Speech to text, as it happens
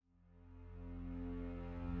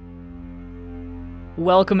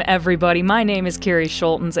Welcome everybody, my name is Carrie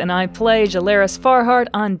Schultens and I play Jalaris Farhart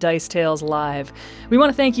on Dice Tales Live. We want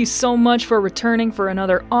to thank you so much for returning for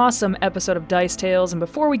another awesome episode of Dice Tales, and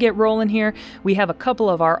before we get rolling here, we have a couple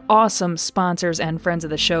of our awesome sponsors and friends of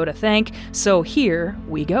the show to thank, so here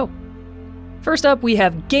we go. First up, we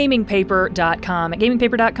have GamingPaper.com. At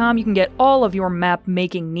GamingPaper.com, you can get all of your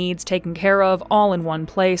map-making needs taken care of all in one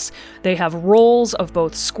place. They have rolls of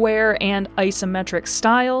both square and isometric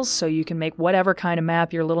styles, so you can make whatever kind of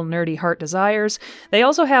map your little nerdy heart desires. They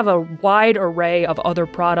also have a wide array of other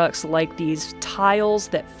products like these tiles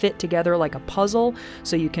that fit together like a puzzle,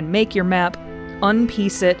 so you can make your map,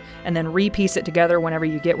 unpiece it, and then repiece it together whenever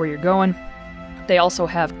you get where you're going. They also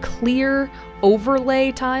have clear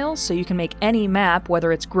overlay tiles, so you can make any map,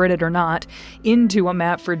 whether it's gridded or not, into a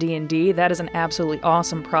map for D&D. That is an absolutely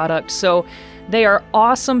awesome product. So they are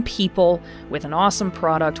awesome people with an awesome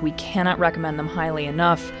product. We cannot recommend them highly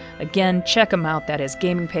enough. Again, check them out. That is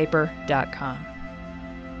gamingpaper.com.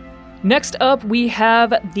 Next up, we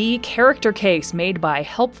have the Character Case, made by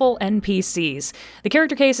Helpful NPCs. The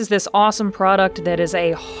Character Case is this awesome product that is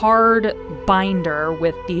a hard binder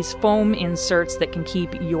with these foam inserts that can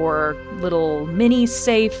keep your little minis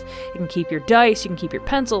safe. You can keep your dice, you can keep your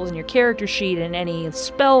pencils and your character sheet and any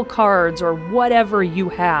spell cards or whatever you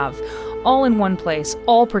have, all in one place,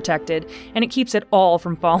 all protected, and it keeps it all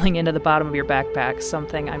from falling into the bottom of your backpack,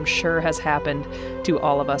 something I'm sure has happened to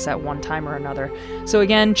all of us at one time or another. So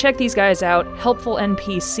again, check these guys out, Helpful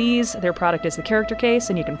NPCs. Their product is the Character Case,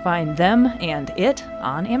 and you can find them and it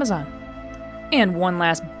on Amazon. And one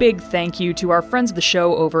last big thank you to our friends of the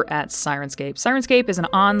show over at Syrinscape. Syrinscape is an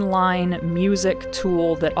online music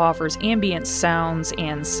tool that offers ambient sounds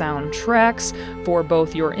and soundtracks for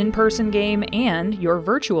both your in-person game and your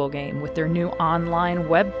virtual game with their new online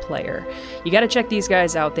web player. You gotta check these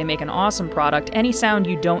guys out. They make an awesome product. Any sound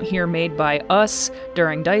you don't hear made by us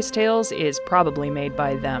during Dice Tales is probably made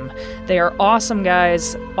by them. They are awesome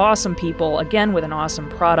guys, awesome people, again with an awesome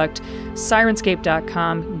product.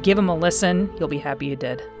 Syrinscape.com. Give them a listen. You'll be happy you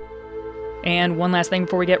did. And one last thing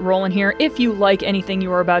before we get rolling here, if you like anything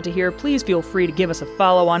you are about to hear, please feel free to give us a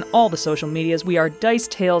follow on all the social medias. We are Dice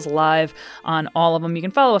Tales Live on all of them. You can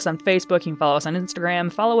follow us on Facebook, you can follow us on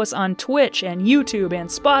Instagram, follow us on Twitch and YouTube and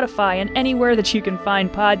Spotify and anywhere that you can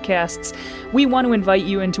find podcasts. We want to invite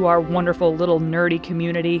you into our wonderful little nerdy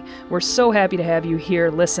community. We're so happy to have you here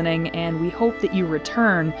listening, and we hope that you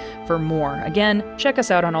return for more. Again, check us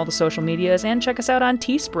out on all the social medias and check us out on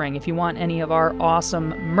Teespring if you want any of our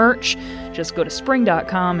awesome merch. Just go to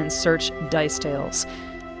spring.com and search Dice Tales.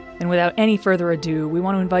 And without any further ado, we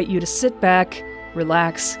want to invite you to sit back,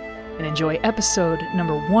 relax, and enjoy episode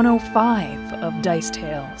number 105 of Dice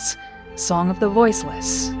Tales, Song of the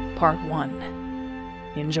Voiceless, Part 1.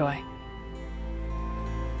 Enjoy.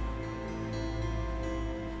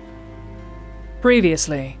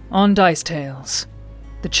 Previously on Dice Tales,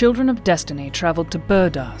 the Children of Destiny traveled to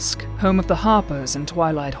Burdusk, home of the Harpers in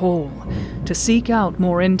Twilight Hall, to seek out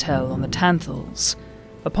more intel on the Tanthals.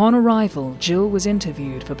 Upon arrival, Jill was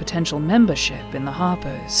interviewed for potential membership in the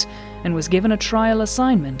Harpers, and was given a trial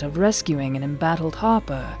assignment of rescuing an embattled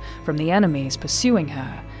Harper from the enemies pursuing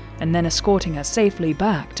her, and then escorting her safely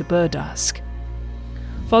back to Burdusk.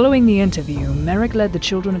 Following the interview, Merrick led the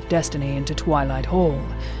Children of Destiny into Twilight Hall,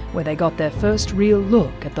 where they got their first real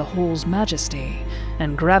look at the Hall's majesty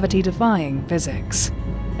and gravity-defying physics.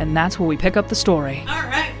 And that's where we pick up the story.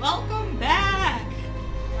 Alright, welcome back!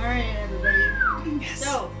 Alright, everybody. Yes.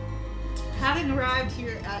 So, having arrived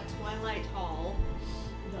here at Twilight Hall,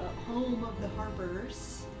 the home of the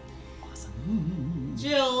Harpers, awesome.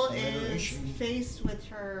 Jill is faced with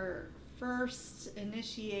her first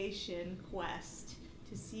initiation quest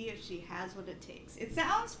to see if she has what it takes. It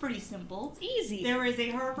sounds pretty simple. It's easy. There is a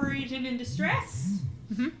Harper agent in distress.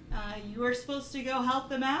 Mm-hmm. You are supposed to go help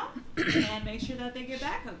them out and make sure that they get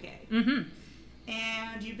back okay. Mm-hmm.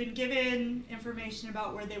 And you've been given information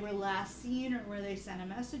about where they were last seen or where they sent a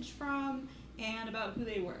message from and about who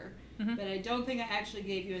they were. Mm-hmm. But I don't think I actually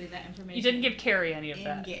gave you any of that information. You didn't give Carrie any of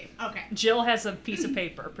that. In-game. Okay. Jill has a piece of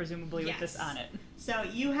paper, presumably with this on it. So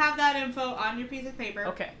you have that info on your piece of paper.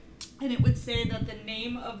 Okay. And it would say that the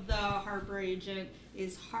name of the Harper agent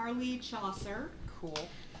is Harley Chaucer. Cool.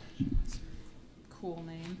 Cool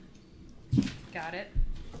name. Got it.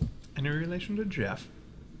 Any relation to Jeff?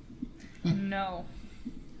 No.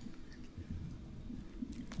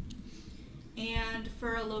 And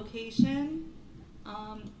for a location,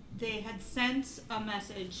 they had sent a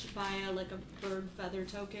message via like a bird feather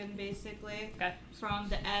token, basically, from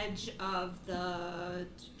the edge of the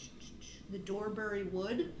Dorbury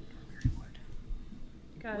Wood.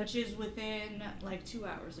 Got which is within like 2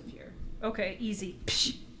 hours of here. Okay, easy.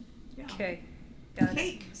 Psh. Yeah. Okay. Got it.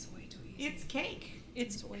 Cake. It's way too easy. It's cake.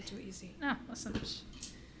 It's way too easy. No, listen.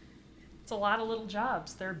 It's a lot of little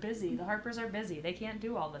jobs. They're busy. The Harpers are busy. They can't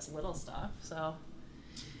do all this little stuff. So,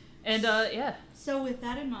 and yeah. So with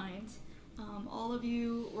that in mind, all of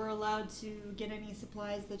you were allowed to get any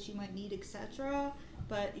supplies that you might need, etc.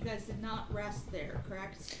 But you guys did not rest there,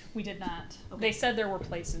 correct? We did not. Okay. They said there were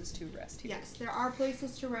places to rest here. Yes, there are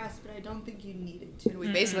places to rest, but I don't think you needed to. And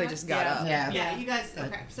we basically just got up. Yeah. Yeah, you guys.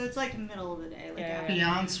 Okay, so it's like middle of the day. Like Yeah. after-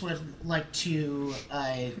 Beyonce would like to.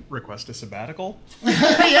 Request a sabbatical?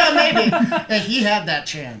 Yeah, maybe. He had that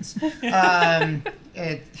chance.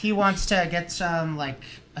 He wants to get some like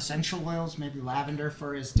essential oils, maybe lavender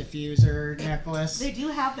for his diffuser necklace. They do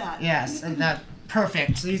have that. Yes, and that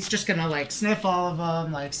perfect. So he's just gonna like sniff all of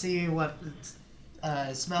them, like see what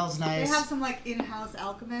smells nice. They have some like in-house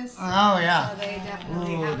alchemists. Oh yeah. So they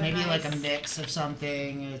definitely Ooh, have a maybe nice... like a mix of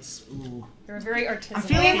something. It's ooh. They're very artisanal. I'm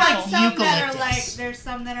feeling They have like some that are like eucalyptus. there's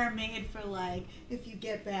some that are made for like if you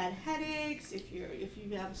get bad headaches, if you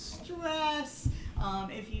have stress,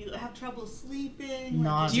 if you have trouble sleeping.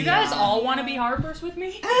 Do you guys all want to be Harpers with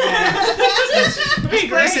me? This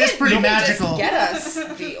place is pretty magical. Just get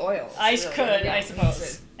us the oils. I really. could, Yeah, I we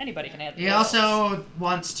suppose. Anybody can add. He also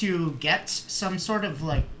wants to get some sort of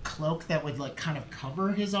like cloak that would like kind of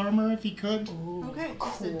cover his armor if he could. Okay,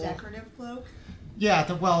 just a decorative cloak.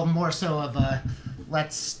 Yeah, well, more so of a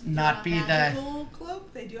let's not be the magical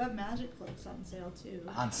cloak. They do have magic cloaks on sale too.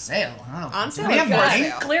 on sale. Oh. On sale Do we or have good money?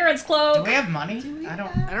 sale? Clearance Do cloak. we have money? we I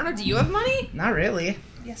don't. I don't know. Do you have money? Not really.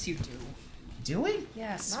 Yes, you do. Do we?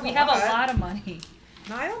 Yes, Not we a have lot. a lot of money.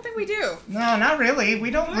 No, I don't think we do. No, not really. We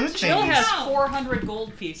don't loot Jill things. has 400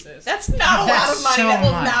 gold pieces. That's not a lot That's of money. so That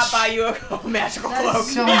will much. not buy you a magical cloak.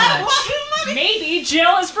 So much. Maybe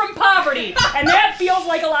Jill is from poverty, and that feels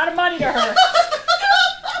like a lot of money to her.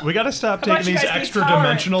 We gotta stop How about taking you these guys be extra tolerant?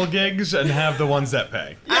 dimensional gigs and have the ones that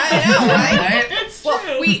pay. I know, right? It's Well,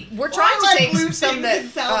 true. we're trying to take some that.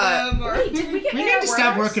 sell them, or Did we get We paid need our to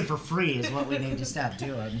stop workers? working for free is what we need to stop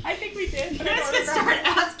doing. I think we did. you guys can start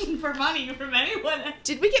asking for money from anyone.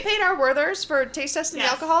 Did we get paid our Werthers for taste testing Yes.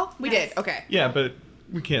 the alcohol? We Yes. did. Okay. Yeah, but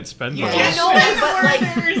we can't spend You money. can't No, spend but like,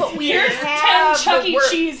 Werthers. but we Here's 10 have Chuck E. the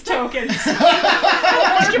Cheese tokens.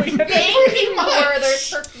 Thanking Werthers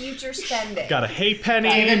for future spending. Got a hay penny,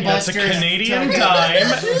 Dave and that's a Buster's Canadian token.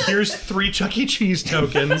 dime. Here's 3 Chuck E. Cheese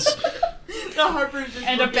tokens. The Harpers just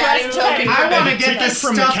And a look at press you. token. I want to And a get ticket this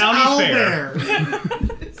from the stuffed county fair.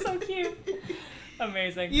 owlbear. It's so cute.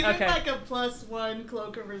 Amazing. Even Okay. like a +1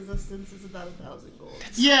 cloak of resistance is about 1,000 gold.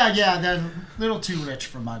 Yeah, they're a little too rich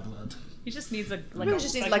for my blood. He just needs a Really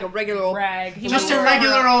just needs like a regular old. rag. He Just needs a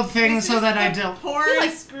regular old thing This so is that I the don't.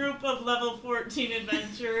 poorest group of level 14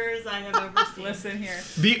 adventurers I have ever seen. Listen here.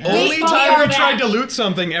 The only fuck time are we tried that? to loot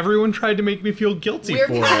something, everyone tried to make me feel guilty We're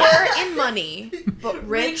for poor it. in money, but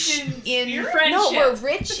rich Rich in in spirit? no, we're Friendship.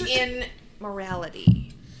 rich in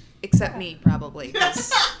morality. Except me, probably.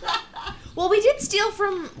 'cause- Well, we did steal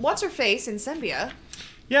from what's her face in Sembia.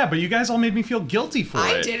 Yeah, but you guys all made me feel guilty for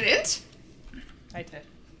I it. didn't. I did.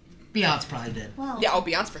 Beyonce probably did. Well, Yeah, oh,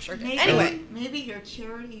 Beyonce for sure did. maybe, Anyway, maybe your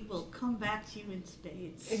charity will come back to you in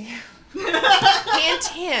spades. hint,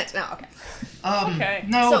 hint. No, okay. Okay.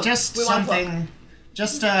 No, So, just we want a cloak. something.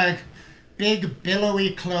 Just a big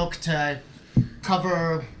billowy cloak to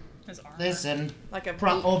cover His armor. this and Like a.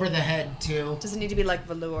 over the head too. Does it need to be like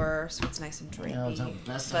velour so it's nice and drapey, You know, it's the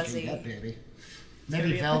best I can fuzzy? get, baby. It's gonna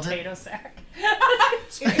Maybe be a velvet. potato sack.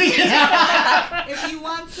 If you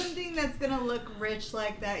want something that's gonna look rich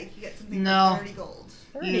like that, you can get something No. for 30 gold.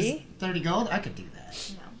 30? 30 gold? I could do that.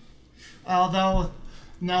 No. Although,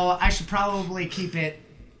 no, I should probably keep it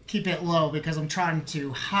low because I'm trying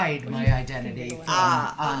to hide my identity from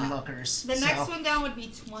onlookers. The next so. one down would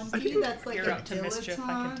be 20. That's like You're a up to mischief, I can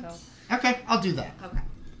dilettante. tell. Okay, I'll do that. Okay.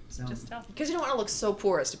 So, Just tell. Because you don't want to look so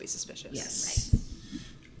poor as to be suspicious. yes.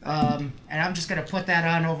 And I'm just gonna put that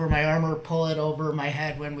on over my armor, pull it over my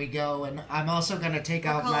head when we go, and I'm also gonna take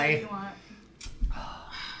What out color do my. you want?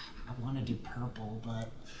 I want to do purple, but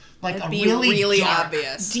like It'd a be really, really dark,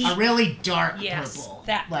 obvious. a really dark Yes, purple.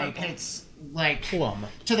 that like purple. it's like Plum.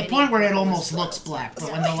 to the point where it almost looks black,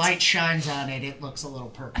 but when the light shines on it, it looks a little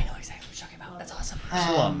purple. I know exactly what you're talking about. That's awesome.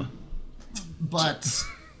 Plum. But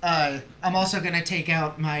I'm also gonna take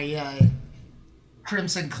out my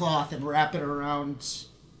crimson cloth and wrap it around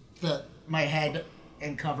my head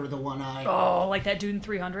and cover the one eye. Oh, like that dude in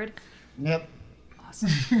 300? Yep.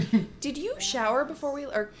 Awesome. Did you shower before we,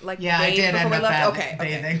 or like Yeah, I bathe did before end we up left? Okay,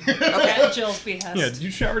 okay. bathing. At Jill's behest. Yeah, did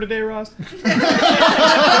you shower today, Ross?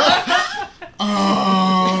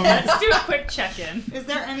 Oh. Let's do a quick check-in. Is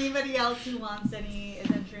there anybody else who wants any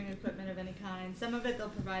adventuring equipment of any kind? Some of it they'll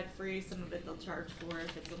provide free, some of it they'll charge for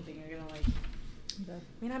if it's something you're gonna like.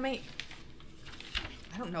 I mean,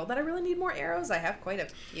 I don't know that I really need more arrows. I have quite a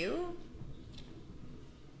few.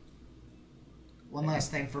 One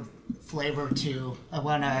last thing for flavor too. I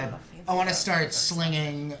wanna start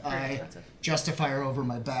slinging Justifier over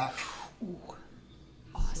my back.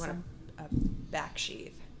 I want a back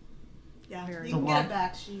sheath. Yeah, Very you can cool. get a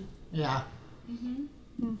back sheet. Yeah,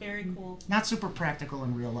 Very cool. not super practical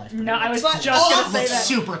in real life. but No, it I was looks- just gonna it say looks that.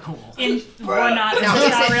 super cool. We're not. It's No, just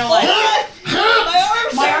is not it- real life.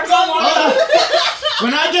 My arms on one.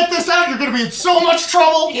 When I get this out, you're gonna be in so much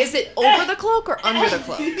trouble. Is it over the cloak or under the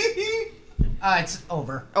cloak? It's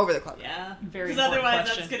over. Over the cloak. Yeah. Very Because important otherwise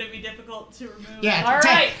question. that's gonna be difficult to remove. Yeah. All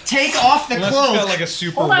right. Take off the Unless it's got cloak. like a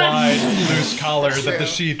super Hold on. wide, loose collar that the True.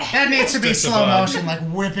 sheath. That needs to be sticks slow above. motion, like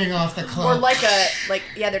whipping off the cloak. Or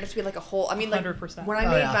there has to be like a hole. I mean, like 100%. when I Oh,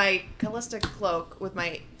 made yeah. my Callista cloak with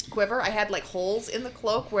my quiver, I had like holes in the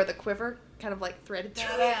cloak where the quiver kind of like threaded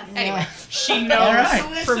through. Yeah. Anyway, She knows All right.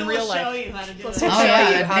 Calista from real will show life. you how to do Let's it. show Oh, yeah,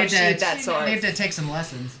 you I how to need to- sheath that I sword. need to take some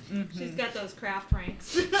lessons. She's got those craft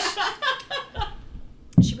ranks.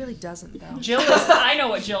 She really doesn't though. Jill is. I know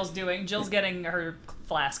what Jill's doing. Jill's getting her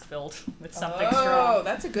flask filled with something Oh, strong.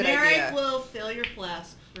 that's a good Merrick idea. will fill your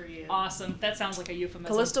flask for you. Awesome. That sounds like a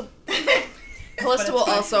euphemism. Callista But it's will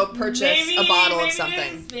fine. also purchase a bottle of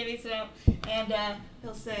something. Maybe so. And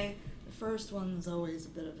he'll say, the first one's always a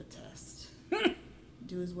bit of a test.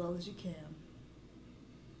 Do as well as you can.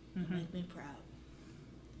 Make me proud.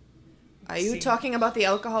 Are you See. talking about the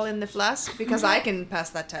alcohol in the flask? Because I can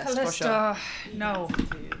pass that test for sure. Callista, no.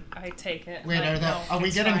 I take it. Wait, No, are we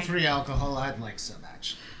it's getting fine. free alcohol? I'd like some,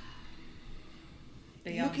 actually.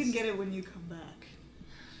 You can get it when you come back.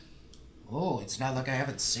 Oh, it's not like I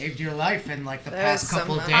haven't saved your life in like the There's past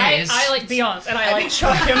couple some, days. I like be honest, and I like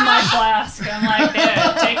chuck him my flask. I'm like,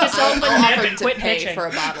 there, take yourself a I'll nip offer and to quit pay pitching. for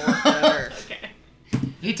a bottle of whatever. Okay.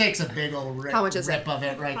 He takes a big old rip, How much is rip of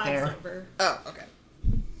it right 5 there. silver. Oh, okay.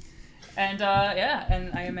 And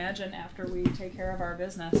and I imagine after we take care of our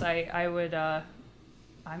business, I would.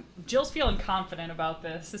 Jill's feeling confident about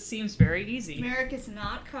this. This seems very easy. Merrick is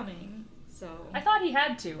not coming, so I thought he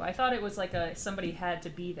had to. I thought it was like somebody had to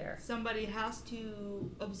be there. somebody has to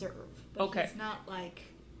observe. But Okay. he's not like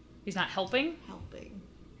He's not helping. helping.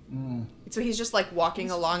 So he's just like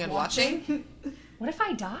walking along and watching? What if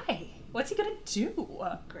I die? What's he gonna do?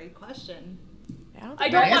 Great question. I don't I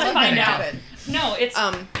think don't that want to is find gonna out. happen. No, it's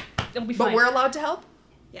it'll be But fine. we're allowed to help?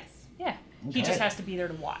 Yes. Yeah, he Okay. just has to be there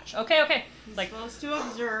to watch. Okay. He's Like, supposed to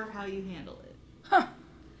observe how you handle it. huh?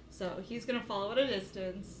 So he's gonna follow at a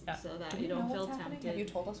distance Yeah. so that Do you we know don't what's feel happening? tempted. Have you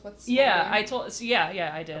told us what's Yeah, happening? I told. So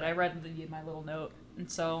yeah, I did. I read my little note,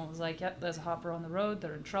 and so I was like, "Yep, there's a hopper on the road.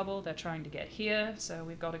 They're in trouble. They're trying to get here. So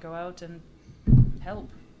we've got to go out and help."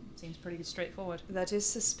 Seems pretty straightforward. That is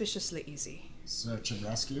suspiciously easy. Search and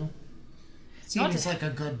rescue. Not Seems to- like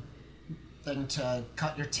a good thing to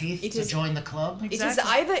cut your teeth It to is- join the club. It is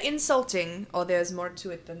Exactly. either insulting or there's more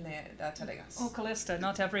to it than they're telling us. Oh, Callista,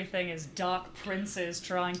 not everything is dark princes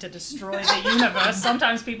trying to destroy the universe.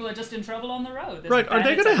 Sometimes people are just in trouble on the road. There's Right, are they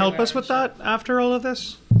bandits going to help everywhere us with and that after all of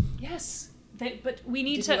this? shit. Yes, but we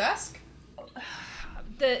need Did to. you ask?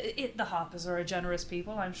 The Hoppers are a generous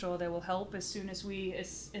people. I'm sure they will help as soon as we,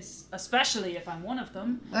 especially if I'm one of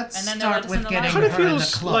them. Let's and then they'll let start us in with the getting library. Kinda her in the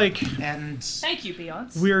feels club. like- And Thank you,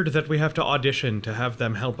 Beyonce. Weird that we have to audition to have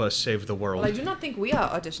them help us save the world. Well, I do not think we are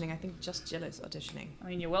auditioning. I think just Jill is auditioning. I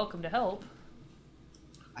mean, you're welcome to help.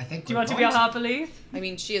 I think Do you we're want to be a going Harper Leaf? I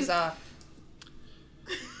mean, she is a...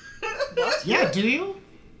 Yeah, do you?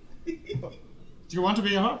 Do you want to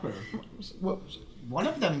be a harper? One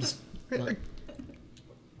of them's a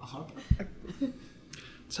harper.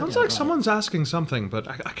 Sounds Okay, like got someone's asking something, but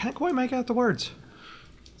I can't quite make out the words.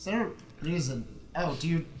 Is there a reason? Oh,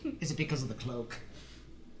 is it because of the cloak?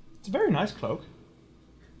 It's a very nice cloak.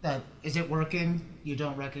 Is it working? You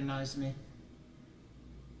don't recognize me?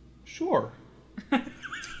 Sure.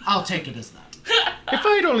 I'll take it as that. If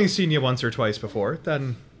I'd only seen you once or twice before,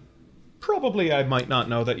 then probably I might not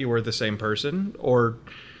know that you were the same person, or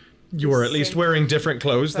you were at least Same wearing different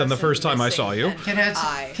clothes than the person first time I missing saw you. and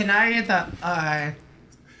Can I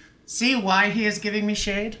see why he is giving me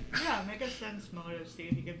shade? Yeah, make a sense motive, see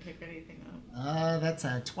if you can pick anything up. That's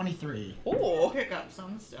a 23. Oh. Pick up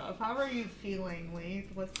some stuff. How are you feeling, Lee?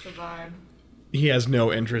 What's the vibe? He has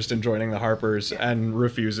no interest in joining the Harpers and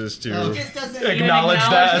refuses Oh. to He just doesn't acknowledge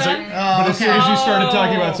that. As that? but as soon okay. as you started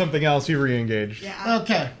talking Oh. about something else, he re-engaged. Yeah.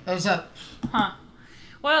 Okay, there's a... Huh.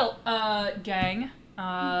 Well, gang,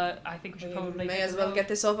 I think we should We probably may hit as the well road. get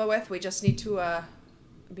this over with. We just need to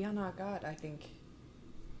be on our guard, I think.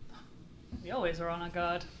 We always are on our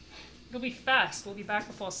guard. It'll be fast. We'll be back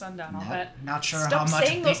before sundown, I'll bet. Not sure how Stop much.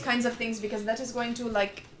 saying those kinds of things because that is going to,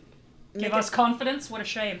 like... Give us confidence? What a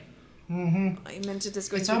shame. I meant it is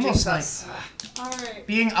going It's to almost jinx like us. Alright.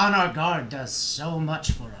 being on our guard does so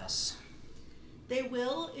much for us. They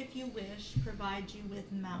will, if you wish, provide you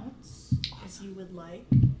with mounts, if you would like.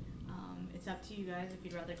 It's up to you guys if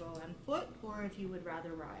you'd rather go on foot or if you would rather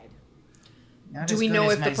ride. Not Do as we good know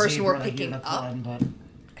as if my the person we're zebra picking unicorn, but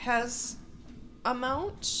Has a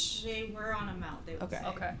mount? They were on a mount, they would Okay. say.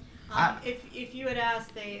 Okay. If you had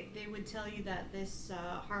asked, they would tell you that this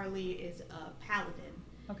Harley is a paladin,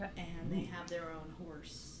 Okay. and they have their own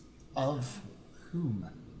horse. of whom?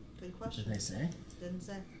 Good question. Did they say? Didn't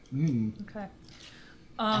say. Okay.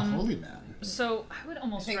 A holy man. So I would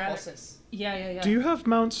almost rather. horses. Yeah. Do you have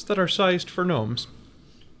mounts that are sized for gnomes?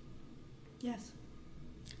 Yes.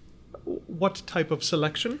 What type of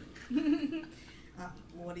selection?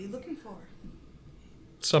 What are you looking for?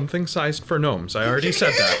 Something sized for gnomes. I already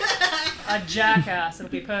said that. A jackass.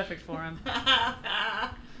 It'll be perfect for him.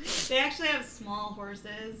 They actually have small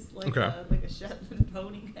horses, like Okay. like a Shetland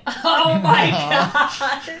pony. Oh my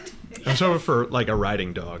god! I'm sorry for like a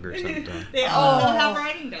riding dog or something. They also have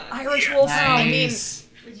riding dogs. Irish Wolfhound. I mean, Nice.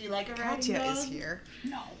 Would you like a riding Katya dog? is here.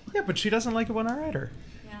 Yeah, but she doesn't like it when I ride her.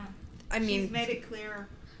 Yeah. I She's mean, made it clear.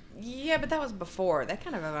 yeah, but that was before. That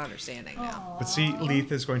kind of an understanding Oh. now. But see,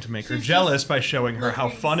 Leith is going to make her She's jealous just by showing her how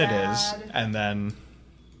looking fun it sad. is, and then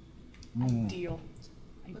Deal.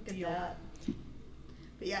 Look at that.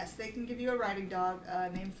 But yes, they can give you a riding dog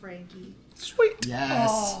named Frankie. sweet.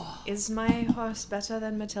 Yes. Is my horse better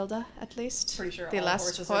than Matilda, at least? Pretty sure the all last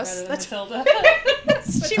horses horse. are better That's- than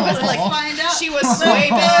Matilda. she was like, Find out. she was sway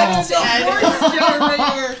backed The horse show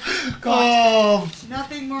right here. Oh,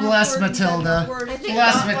 Nothing more Bless important Matilda. than the horse I think show.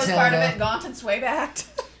 Bless Gaunt was part of Matilda. it. Gaunt and sway backed.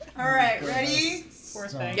 All right, ready?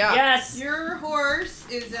 Horse So- thing. Yeah. Yes. Your horse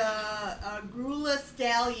is a Grula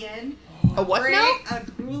stallion. A what now? A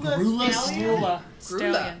Grula Grula stallion. Grula.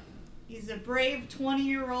 Stallion. He's a brave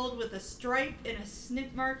 20-year-old with a stripe and a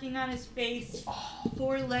snip marking on his face,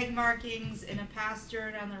 4 leg markings, and a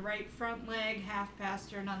pastern on the right front leg, half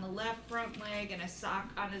pastern on the left front leg, and a sock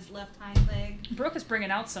on his left hind leg. Brooke is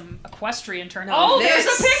bringing out some equestrian turn. No, Oh, there's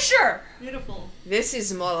this- a picture. Beautiful. This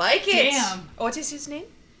is more like it. Damn. What is his name?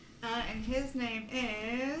 And his name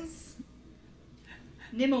is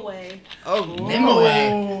Nimue. Oh,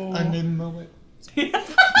 Nimue. A Nimue.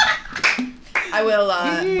 I will.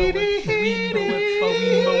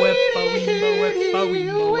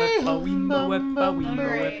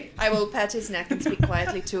 Alright. I will pat his neck and speak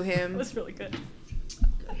quietly to That him. was really good.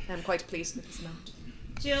 I'm quite pleased with his mount.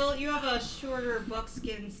 Jill, you have a shorter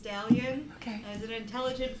buckskin stallion. Okay. As an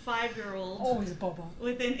intelligent 5-year-old. he's a bobo.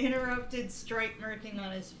 With an interrupted stripe marking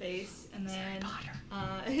on his face, and then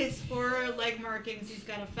his 4 leg markings. He's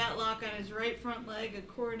got a fat lock on his right front leg, a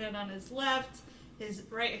coronet on his left. His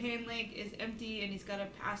right hind leg is empty, and he's got a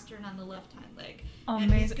pastern on the left hind leg. And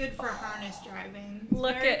he's Amazing. good for harness driving.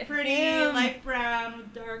 Look Very at pretty, him. light brown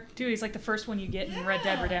with dark. Dude, he's like the first one you get in Red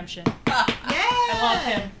Dead Yeah. Redemption. Yeah, I love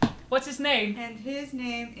him. What's his name? And his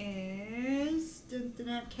name is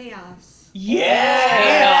Chaos.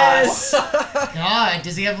 Yes! God,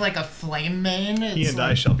 does he have like a flame mane? He It's and I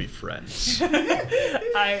like- shall be friends.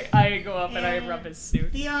 I go up and I rub his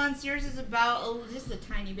suit. Theon's, yours is about just a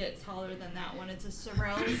tiny bit taller than that one. It's a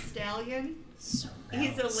Sorrel Stallion.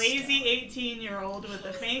 He's a lazy 18-year-old with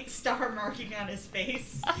a faint star marking on his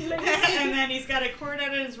face. And then he's got a cornet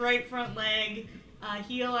on his right front leg, a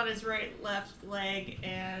heel on his left leg,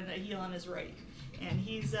 and a heel on his right. And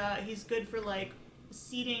he's good for like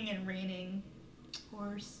seating and reining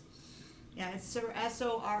horse. Yeah, it's Sorrel.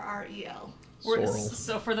 Sorrel.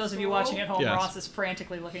 So for those of you watching at home, Yes. Ross is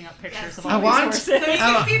frantically looking up pictures Yes. of I all want- these So you horses.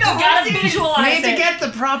 can see the You gotta horses. visualize Need to it. get the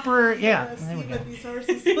proper. Yeah. Let's There see we go. what these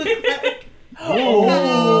horses look like.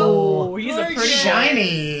 Oh, he's a pretty boy.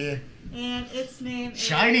 Shiny. And its name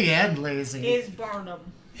Shiny and lazy. is Barnum.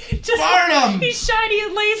 Just Barnum! He's shiny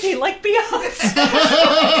and lazy like Beyonce.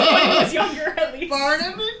 When he was younger, at least.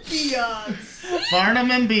 Barnum and Beyonce. Barnum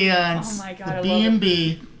and Beyonce. Oh my God, The I love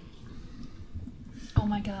B&B. Oh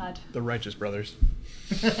my god. The Righteous Brothers.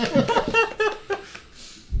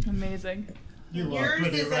 Amazing. You are Yours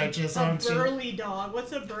pretty is righteous, a aren't you? burly dog.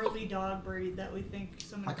 What's a burly dog breed that we think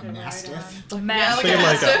someone Like a could ride mastiff? on? A mastiff. like a Say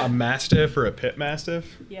like mastiff. a mastiff or a pit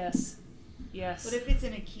mastiff. Yes. Yes. What if it's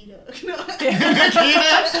an Akita?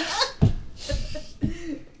 Akita?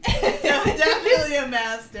 No, definitely a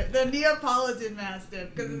Mastiff, the Neapolitan Mastiff,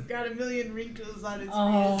 because it's got a million wrinkles on its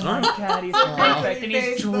Oh face. my god, he's perfect. And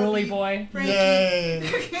he's drooly boy. Frankie. Yay.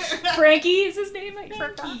 Frankie is his name? I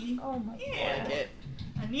forgot. Frankie. Oh my Yeah. god.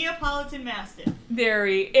 A Neapolitan Mastiff. There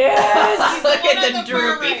he is! Look one at on the the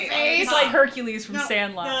far droopy right. face. He's like Hercules from No,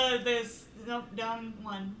 Sandlot. down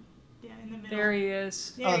one. Yeah, in the middle. There he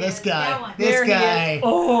is. There Oh, he this is, guy. that one. This There he guy. is.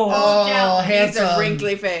 Oh, Oh, Jell. He's handsome. a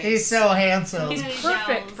wrinkly face. He's so handsome. he's Hey,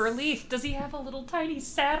 perfect Jells. for Leith. Does he have a little tiny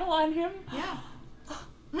saddle on him? Yeah.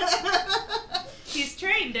 He's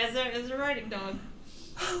trained as a riding dog.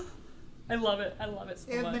 I love it. I love it so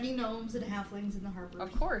They have much. many gnomes and halflings in the harbor.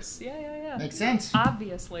 Of course. Yeah. Makes sense.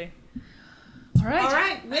 Obviously. All right. All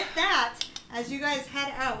right, with that, as you guys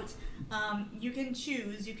head out, you can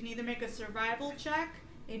choose. You can either make a survival check,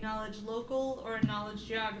 a knowledge local, or a knowledge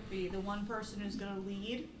geography. The one person who's going to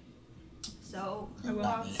lead. So, who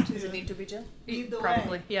wants Does it to need to be Jill? lead the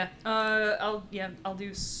Probably. way? Yeah. I'll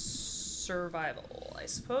do survival, I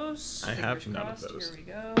suppose. I have Fingers none of crossed. those. Here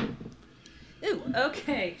we go. Ooh,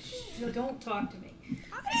 okay. No, don't talk to me.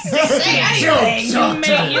 Don't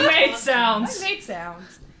You made sounds. I made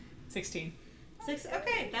sounds. 16. 6.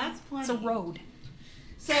 Okay, that's plenty. It's a road.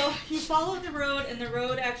 So you follow the road, and the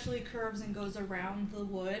road actually curves and goes around the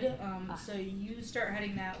wood. So you start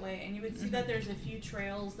heading that way, and you would see that there's a few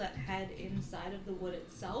trails that head inside of the wood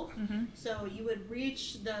itself. So you would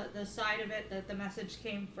reach the side of it that the message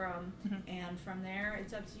came from, and from there,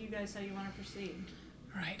 it's up to you guys how you want to proceed.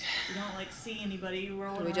 Right. You don't see anybody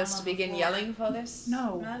rolling. Do we around just on the begin floor. yelling for this?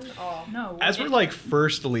 No. None? Oh. No. As we're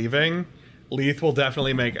first leaving, Leith will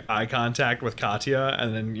definitely make eye contact with Katya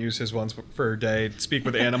and then use his once per day speak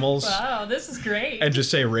with animals Wow, this is great. and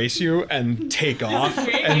just say race you and take off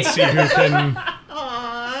great. and see who can. Aww.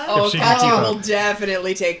 Oh, If she can keep Katya up. will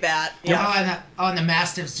definitely take that. And the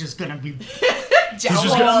Mastiff's just gonna be. He's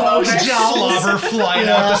just gonna slobber flying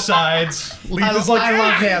out the sides. Leith is like, I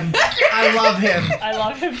love him. I love him. I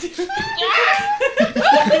love him too.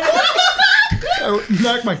 oh,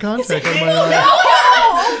 knock my contact out of my eye.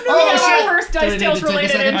 Oh, shit. our first Do I Dice need Tales to take a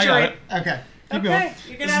related second? I got injury. it. Okay. Keep going. You're This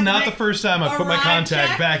gonna is have to not the make first time I've a put my ride contact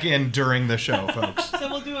check. back in during the show, folks. So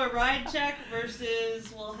we'll do a ride check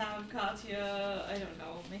versus we'll have Katya, I don't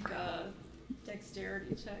know, make a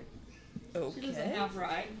dexterity check. She doesn't Okay. have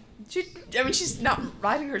ride. She's not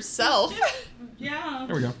riding herself. Yeah.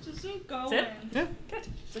 There we go. Just keep going. That's Yeah.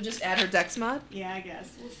 So just add her dex mod. Yeah, I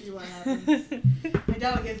guess. We'll see what happens. I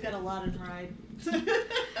doubt he's got a lot in ride.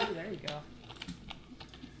 Oh, there you go.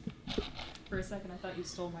 For a second, I thought you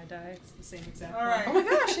stole my die. It's the same exact All right. Oh my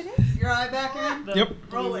gosh, it is. Your eye back in? The Yep.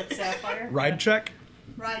 Roll it. sapphire. Ride check.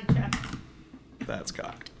 Ride check. That's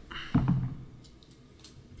cocked.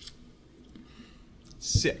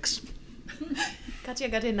 6. Katya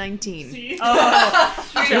got a 19. See? Oh,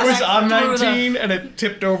 It was on Through the- 19 and it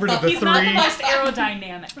tipped over to the he's not the 3. most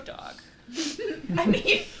aerodynamic dog. I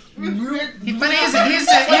mean, But he's doing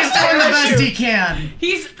the best he can.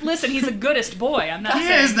 He's a goodest boy. I'm not He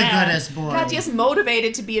saying is the that. goodest boy. Katya's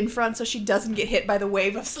motivated to be in front so she doesn't get hit by the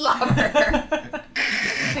wave of slobber.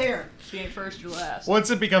 Here. She ain't first or last. Once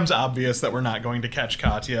it becomes obvious that we're not going to catch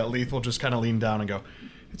Katya, Leith will just kind of lean down and go,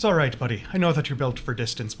 "It's all right, buddy. I know that you're built for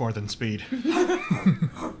distance more than speed."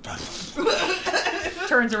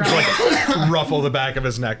 Turns around. Ruffle the back of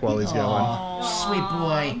his neck while he's going. Sweet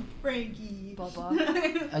boy. Frankie.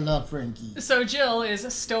 Bubba. I love Frankie. So Jill is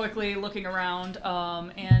stoically looking around,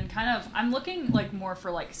 and kind of, I'm looking more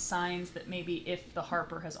for signs that maybe if the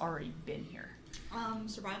Harper has already been here.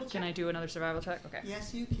 Survival check? Can I do another survival check? Okay.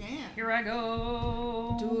 Yes, you can. Here I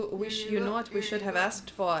go. You know what we should have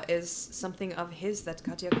asked for is something of his that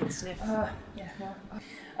Katya can sniff.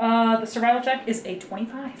 The survival check is a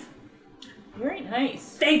 25. Very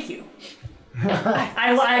nice. Thank you.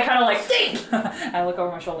 I kind of think. I look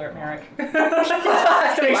over my shoulder at Merrick.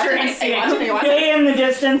 to make sure he's seeing way in the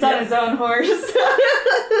distance on his own horse.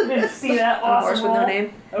 Didn't see that awesome Horse with no wall.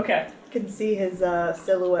 name. Okay. Can see his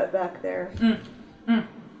silhouette back there.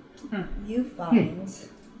 You find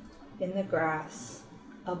in the grass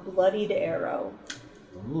a bloodied arrow,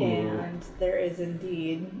 and there is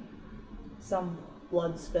indeed some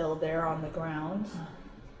blood spill there on the ground,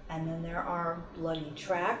 and then there are bloody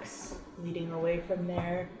tracks leading away from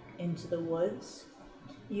there into the woods.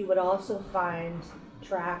 You would also find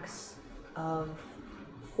tracks of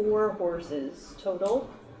 4 horses total.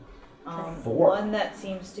 4? One that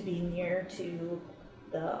seems to be near to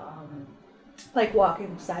the,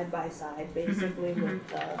 walking side by side, basically, with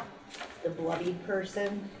the bloodied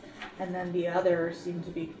person. And then the others seem to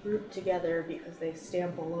be grouped together because they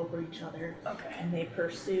stamp all over each other. Okay. And they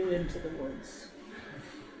pursue into the woods.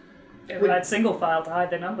 It had single file to hide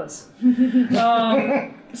their numbers.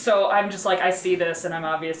 So I'm just like, I see this and I'm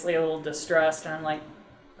obviously a little distressed and I'm like,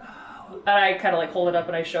 oh. And I kind of like hold it up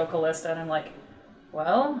and I show Callista and I'm like,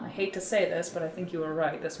 well, I hate to say this, but I think you were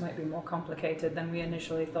right. This might be more complicated than we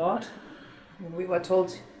initially thought. We were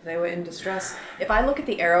told they were in distress. If I look at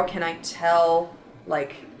the arrow, can I tell,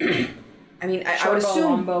 like, I mean, I would Short bow, assume,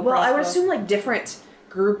 long bow, well, I would crossbow. assume, like, different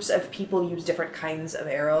groups of people use different kinds of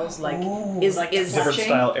arrows. Like, is like is Different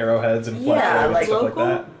style arrowheads and flesh Yeah, and like stuff local?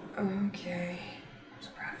 like Okay. I'm so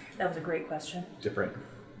proud of you. That was a great question. that. Different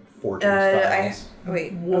forging styles.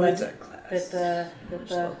 Wait, Wood. that's a class. With the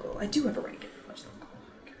Local. I do have a rank. Much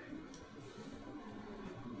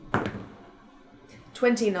local.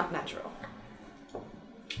 20, not natural.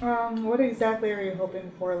 What exactly are you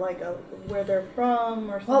hoping for? Like where they're from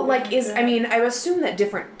or something? Well, like, that? I mean, I would assume that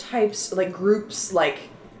different types, like groups, like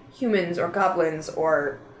humans or goblins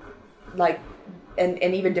or, like, and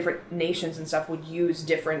even different nations and stuff would use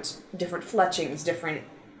different fletchings, different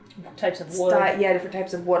types of wood. different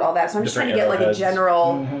types of wood, all that. So I'm just trying Different to get, like, a arrowheads.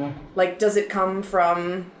 general, like, does it come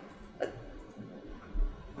from,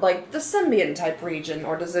 like, the Symbian type region,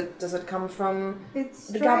 or does it come from It's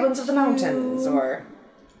the goblins of the mountains, or...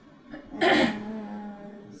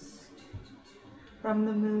 From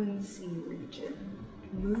the Moonsea region.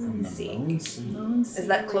 Moonsea. Is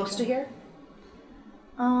that close to here?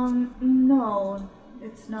 No,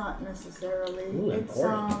 it's not necessarily. Ooh, it's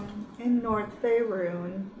important. in North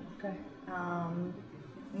Faerun. Okay.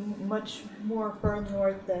 Much more far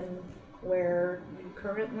north than where you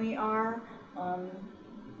currently are.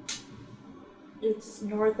 It's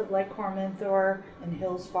north of like Corminthor and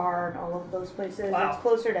Hillsfar and all of those places. Wow. It's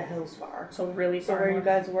closer to Hillsfar. So really So far where you north.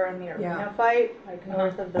 guys were in the arena Yeah. fight, like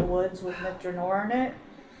north of the woods with Mithranor in it,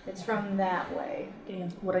 it's from that way.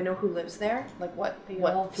 Damn. Would I know who lives there? Like, what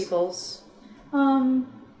elves. people's...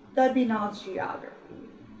 That'd be knowledge geography.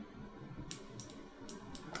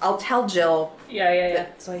 I'll tell Jill. Yeah.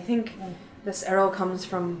 That, so I think this arrow comes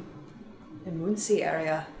from the Moonsea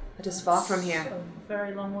area. It is far from here. So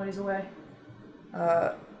very long ways away.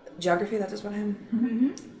 Geography, that is what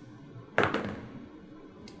I'm...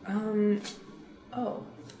 Oh.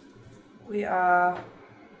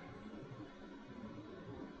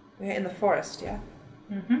 We're in the forest, yeah?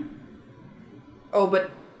 Mm-hmm. Oh,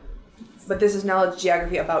 but this is knowledge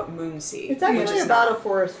geography about Moonsea. It's which actually is about not- a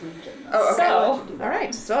forest region. Oh, okay. So- All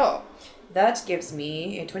right, so that gives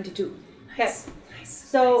me a 22. Okay.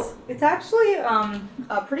 So it's actually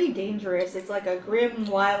pretty dangerous. It's like a grim,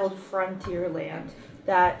 wild frontier land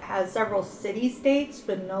that has several city-states,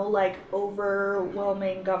 but no like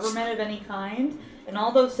overwhelming government of any kind. And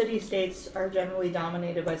all those city-states are generally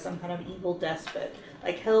dominated by some kind of evil despot.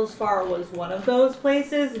 Like Hillsfar was one of those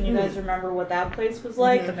places, and you guys remember what that place was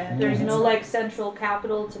like. There's no like central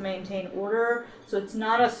capital to maintain order, so it's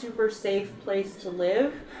not a super safe place to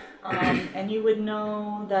live. And you would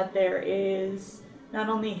know that there is not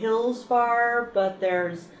only Hillsfar, but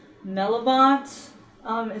there's Mellivant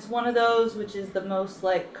is one of those, which is the most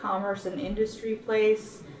like commerce and industry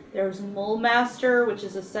place. There's Mulmaster, which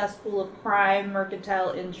is a cesspool of crime,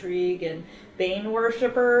 mercantile intrigue, and Bane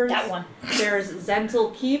worshippers. That one. There's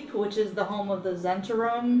Zental Keep, which is the home of the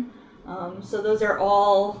Zentarum. So those are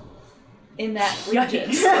all in that region.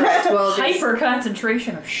 Yikes. Alright, well, Hyper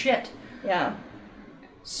concentration of shit. Yeah.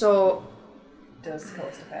 so, Does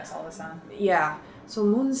Callista pass all this on? yeah. So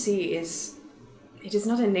Moonsea is... It is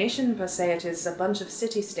not a nation per se, it is a bunch of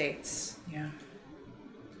city-states. Yeah.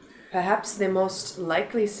 Perhaps the most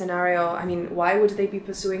likely scenario... I mean, why would they be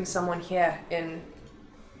pursuing someone here in...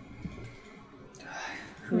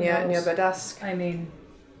 near knows? Verdusk? I mean,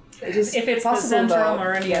 It is if it's the possible, Zentarum though.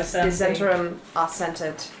 or any yes, of them, the Zentarum are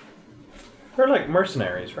scented. They're like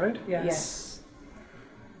mercenaries, right? Yes.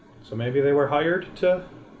 So maybe they were hired to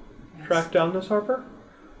track down this Harper?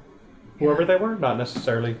 Whoever they were? Not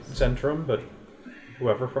necessarily Zentrum, but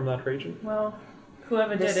whoever from that region. well,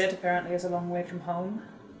 whoever This- did it apparently is a long way from home,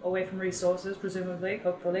 away from resources, presumably,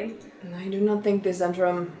 hopefully. I do not think the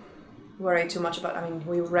Zentrum worry too much about... I mean,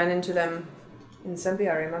 we ran into them in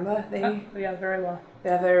Sempia, remember? They Oh, yeah, very well.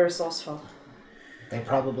 are very resourceful. They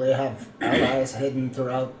probably have allies hidden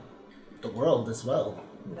throughout the world as well.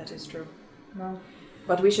 That is true. Well,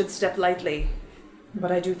 But we should step lightly.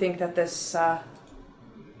 But I do think that this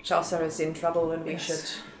Chaucer is in trouble and we Yes.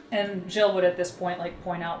 should... and Jill would at this point like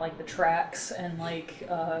point out like the tracks and like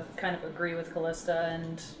kind of agree with Callista,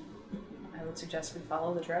 and I would suggest we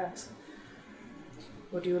follow the tracks.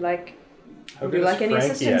 Would you like How Would you good is like any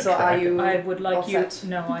Frankie assistance, at or are tracking? you? I would like all you. set?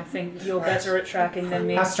 No, I think you're better at tracking than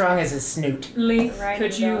me. How strong is his snoot? Leaf, Right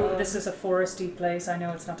could you? above. This is a foresty place. I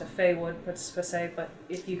know it's not a Feywood, but per se. But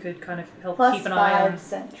if you could kind of help Plus keep an eye on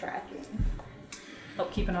 5 tracking.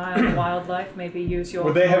 the wildlife, maybe use your.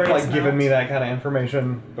 Would they have glorious like given me mount. that kind of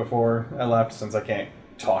information before I left, since I can't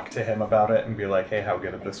talk to him about it and be like, hey, how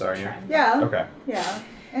good at this are you? Yeah. Okay. Yeah.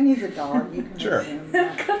 And he's a dog. You can Sure. assume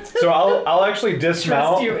that. So I'll actually Trust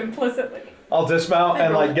dismount. you implicitly. I'll dismount I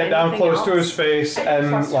and like rolled get down anything close to else? his face and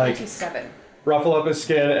Plus like 27. ruffle up his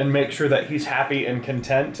skin and make sure that he's happy and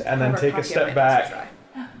content, and then However, take a Katya step might back, also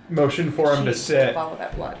try. motion for him to She sit, Follow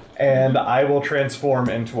that blood. and I will transform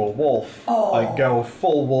into a wolf. Like go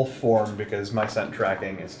full wolf form because my scent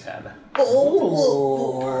tracking is 10.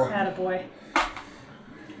 Attaboy.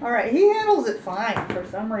 Alright, he handles it fine for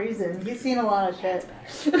some reason. He's seen a lot of shit.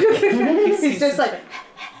 He's just like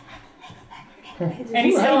And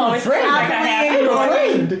he's still always friend. like a happy happily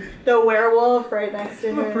boy. ignoring the werewolf right next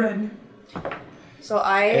to him. So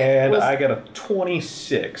I And was I get a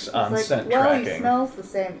 26 on It's scent like, well, he tracking. smells the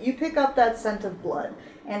same. You pick up that scent of blood,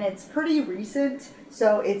 and it's pretty recent,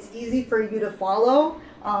 so it's easy for you to follow.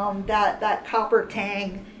 That copper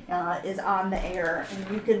tang is on the air,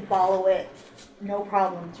 and you can follow it, no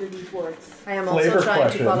problem, through these woods. I am also Flavor trying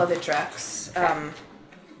question. to follow the tracks.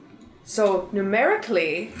 So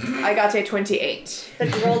numerically, I got a 28.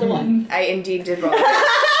 But you rolled a 1. I indeed did roll. You're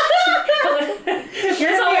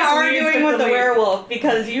gonna be always arguing leads with with the the lead. werewolf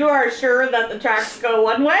because you are sure that the tracks go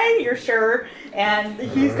one way, you're sure, and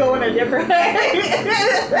he's going a different way.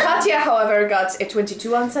 Katya, however, got a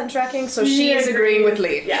 22 on scent tracking, so she is agreeing with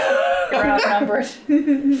Lee. You're outnumbered.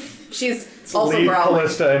 She's also Leave growling.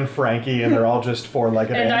 Callista and Frankie, and they're all just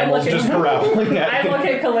four-legged And I animals look at- just growling at I me. look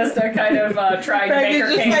at Callista kind of trying to make Frankie's her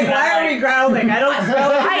just case. like, and why I'm are we like, growling? I don't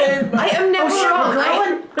smell anything. I am never shit, we're wrong.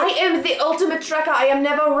 growling? I am the ultimate tracker. I am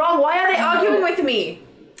never wrong. Why are they arguing with me?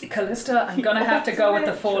 Callista, I'm gonna have to go with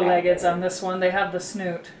the four-leggeds on this one. They have the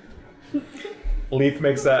snoot. Leaf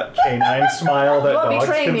makes that canine smile that You are dogs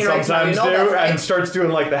betraying can me right now, sometimes you know that, do, right? and starts doing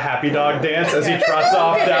like the happy dog dance as he trots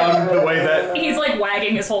off down the way that. He's like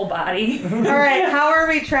wagging his whole body. Alright, how are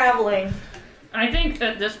we traveling? I think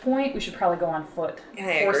at this point we should probably go on foot.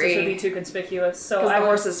 I Horses agree. would be too conspicuous. So Because I the would.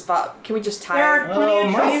 horses fought. Can we just There are tie? plenty Oh,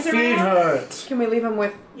 of my trees feet around. hurt. Can we leave him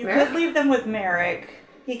with? You Merrick? could leave them with Merrick.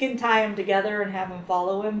 He can tie them together and have him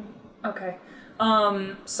follow him. Okay.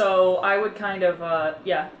 So I would kind of,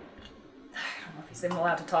 yeah. I don't know if he's even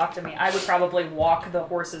allowed to talk to me. I would probably walk the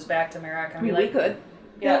horses back to Merrick and I be mean, like, we could.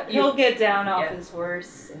 yeah, He'll get down off Yeah. his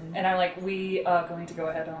horse and and I'm like, we are going to go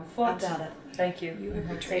ahead on foot. I've got it. Thank you. And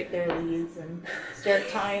we'll take their leads and start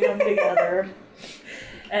tying them together.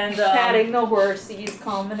 And Patting the horses,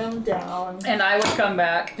 calming them down. and I would come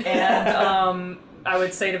back and I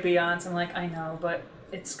would say to Beyonce, I'm like, I know, but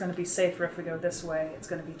it's going to be safer if we go this way. It's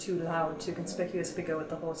going to be too loud, too conspicuous if we go with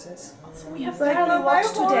the horses. We have Like, barely my walked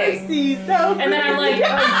today. horses, so And then I'm like,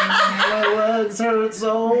 My legs hurt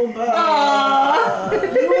so bad. Aw.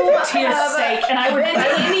 tears sake, and I would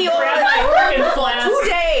Been in your grab my fucking flask. 2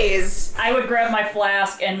 days. I would grab my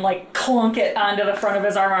flask and like clunk it onto the front of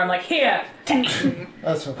his armor. I'm like, here, take.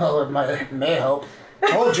 That's well, it may help.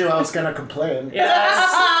 Told you I was gonna complain. Yes.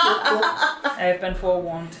 I have been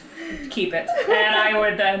forewarned. Keep it. And I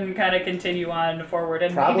would then kind of continue on forward.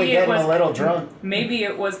 And Probably maybe it getting was a little drunk. maybe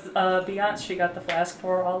it was Beyonce she got the flask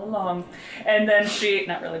for all along. And then she,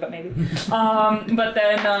 not really, but maybe. But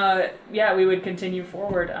then, yeah, we would continue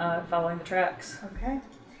forward following the tracks. Okay.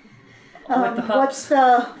 With the pups. What's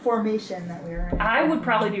the formation that we were in? I would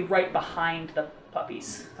probably be right behind the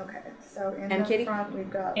puppies. Okay, so in And the Kitty? front we've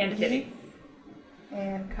got And Lee Kitty.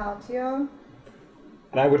 and Katya.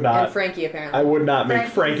 And I would And not. Frankie, apparently. I would not make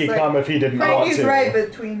Frankie's Frankie like- come if he didn't want Frankie's to. right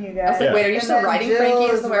between you guys. I was like, Yeah. wait, are you And still then riding Jill Frankie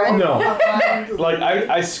as is the werewolf? No. behind Like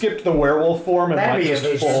I skipped the werewolf form and That'd went be a just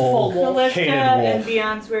vision. full Callista painted and wolf.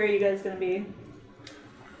 Beyonce, where are you guys gonna be?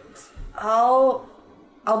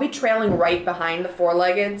 I'll be trailing right behind the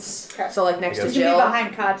four-leggeds. Okay. So like next I to guess. You can be Jill.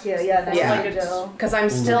 behind Katya, yeah, next Yeah. to Jill. Because I'm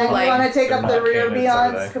still And you want like, to take They're up the not rear, canids,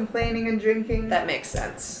 are Beyonce, they? complaining and drinking? that makes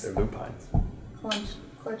sense. They're lupines.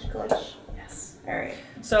 Clutch. Yes. Alright.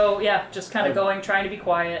 So yeah, just kind of going, trying to be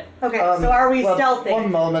quiet. Okay, so are we well, stealthing?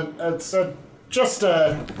 One moment. It's just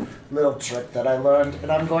a little trick that I learned,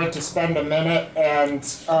 and I'm going to spend a minute and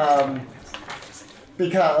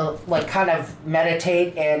like kind of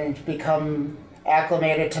meditate and become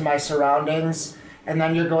acclimated to my surroundings. And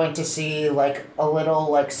then you're going to see like a little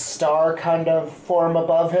like star kind of form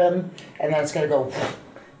above him, and then it's gonna go,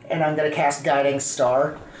 and I'm gonna cast Guiding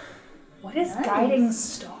Star. What is Nice. guiding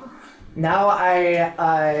star? Now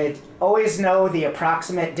I always know the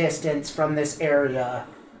approximate distance from this area.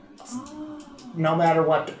 No matter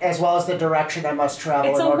what, as well as the direction I must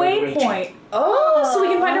travel It's in a order to reach it. waypoint. Oh, so we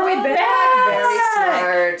can find our way back.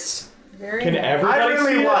 Very smart. Very Can nice. everybody I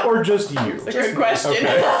really see want- it, or just you? Good question.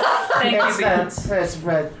 Okay. Thank you, It's Beans. that's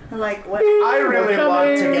but Like what? I really We're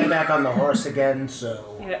want to coming. get back on the horse again,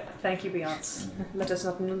 so. Yeah, thank you, Beyonce. Let us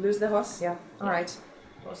not lose the horse. Yeah. All right.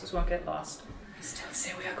 Horses won't get lost. Still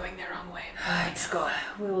say we are going the wrong way. Let's go.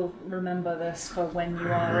 We'll remember this for when you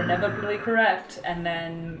are inevitably correct, and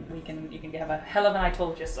then you can have a hell of an I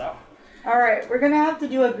told you so. All right, we're gonna have to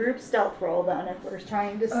do a group stealth roll then if we're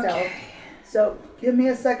trying to stealth. Okay. So give me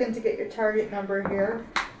a second to get your target number here.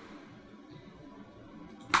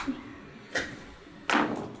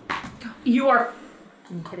 You are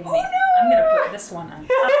f***ing kidding me. I'm gonna put this one on.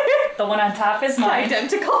 The one on top is mine.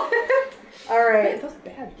 Identical. All right, That's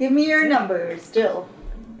bad. give me your numbers. Still,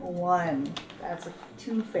 1. That's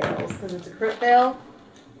 2 fails because it's a crit fail.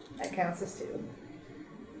 That counts as 2.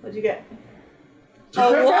 What'd you get?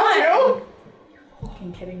 A 1.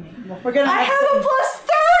 Fucking kidding me. We're gonna I have a plus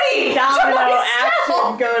 30. domino to my action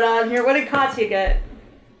stealth. going on here. What did Katya get?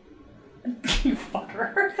 You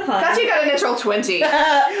fucker. Katya got a natural 20.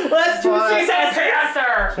 Well, that's 2 She's a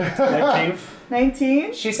successes. panther!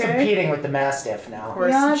 19. She's Okay. competing with the Mastiff now.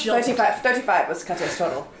 Yeah, 35 was Katya's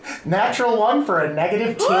total. Natural 1 for a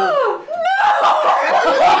negative 2. Okay,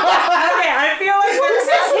 I feel like we're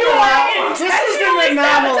This is an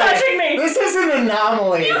anomaly. Sabotaging me! This is an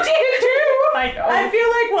anomaly. I know. I feel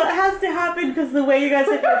like what has to happen, because the way you guys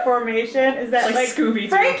have your formation is that Like like Scooby-Doo.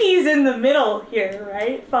 Frankie's in the middle here,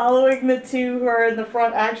 right? Following the two who are in the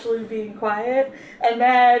front actually being quiet. And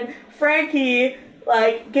then Frankie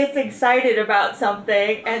like gets excited about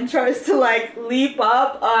something and tries to like leap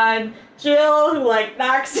up on Jill, who like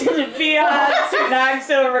knocks into Beyonce, who knocks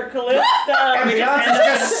over Callisto. And Beyonce's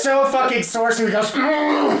just so fucking saucy. He goes,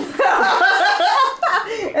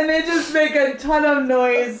 And they just make a ton of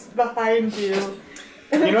noise behind you.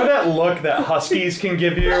 You know that look that huskies can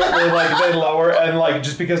give you, where like they lower and like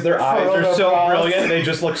just because their eyes are so brilliant, they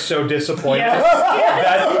just look so disappointed.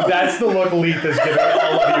 Yes. That's the look Leith is giving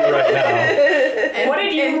all of you right now. And, What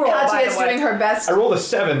did you and roll, by Katya's the way? doing her best. I rolled a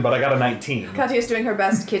 7, but I got a 19. Katya's doing her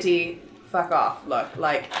best kitty fuck off look.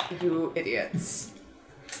 Like, you idiots.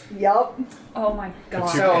 Yup. Oh my god.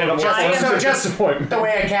 So, And I'm just- so just disappointment. the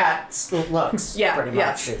way a cat looks. Yeah, pretty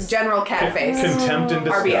yes. much. General cat face. Contempt and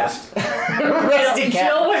disgust. Resting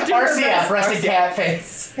cat. Jill would do her RCF, best. resting cat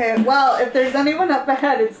face. Okay, well, if there's anyone up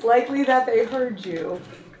ahead, it's likely that they heard you.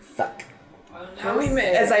 Fuck. Now we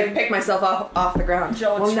may, as I pick myself off the ground.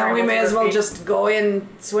 Jill would Well, now we scramble may to as her well feet. just go in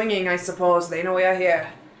swinging, I suppose. They know we are here.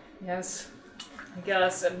 Yes. I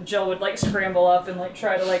guess. And Jill would like scramble up and like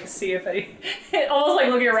try to like see if any, almost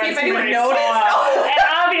like looking around See if to anyone they noticed. saw. And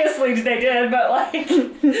obviously they did, but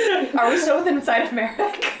like. Are we still within sight of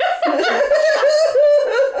Merrick?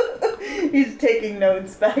 He's taking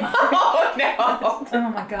notes back. Oh no! Oh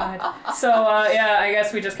my god. So yeah, I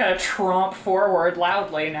guess we just kind of tromp forward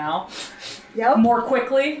loudly now. Yep. More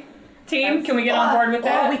quickly, team. Can we get on board with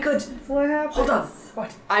that? Oh, we could. That's what happens. Hold on.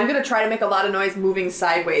 What? I'm gonna try to make a lot of noise moving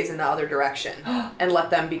sideways in the other direction and let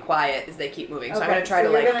them be quiet as they keep moving. So I'm gonna try to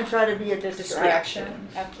you're like. gonna try to be a distraction.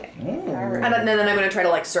 Okay. Alright. And then I'm gonna try to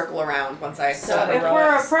like circle around once I. So if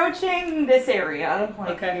we're approaching this area,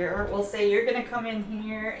 like Okay. here, we'll say you're gonna come in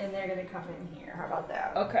here and they're gonna come in here. How about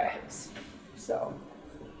that? Okay. So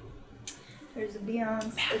there's a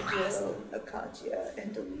Beyonce, a Jill, a Katya,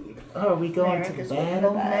 and a Lee. Oh, are we going Merrick to is the with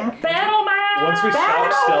battle the now? bag. Battle map. Once we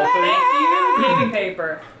stop stealthing, Thank you, baby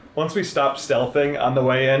paper. once we stop stealthing on the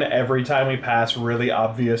way in, every time we pass really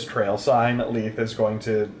obvious trail sign, Leith is going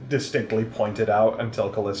to distinctly point it out until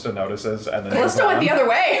Callista notices, and then Callisto move went on. the other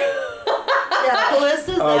way. Yeah,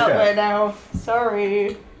 Callista's that Okay. way now.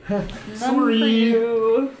 Sorry. None for Sorry.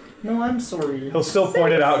 you. No, I'm sorry. He'll still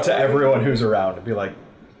point it out to everyone who's around and be like,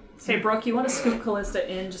 Hey, Brooke, you want to scoop Callista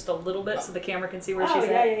in just a little bit so the camera can see where Oh, she's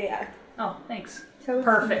yeah, at? yeah. Oh, thanks. Totes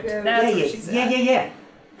Perfect. and That's goes. where she's at.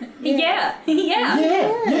 Yeah.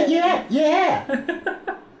 Yeah.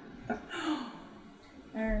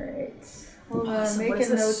 Alright. Hold on, Awesome. What making is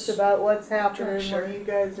this notes about what's happening structure? when you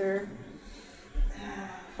guys are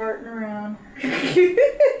farting around.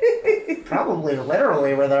 Probably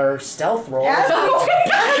literally with our stealth roll.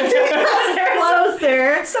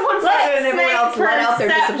 Closer. Someone Let's farted and everyone make else let out their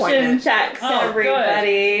perception disappointment. checks, Oh,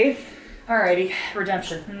 everybody. Alrighty,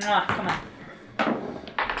 redemption. Mwah, come on.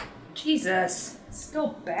 Jesus, it's still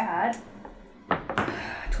bad.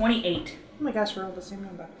 28. Oh my gosh, we're all the same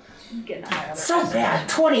number. I'm getting on my other. So bad.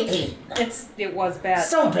 28. It was bad.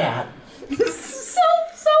 So bad. so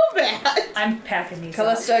bad. bad. I'm packing these up.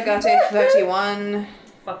 Callista got a 31,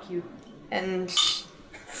 Fuck you. and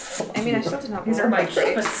I mean I still did not. These roll are my that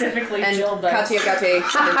great. specifically And Jill dice. Katya got a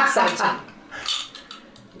 17. I'm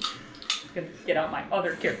gonna get out my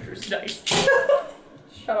other character's dice.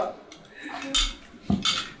 Shut up.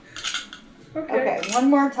 Okay, one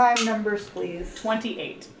more time numbers, please.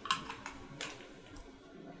 28.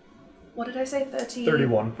 What did I say? 30?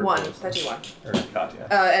 31 for 1. Callista. 31. Or Katya.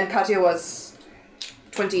 And Katya was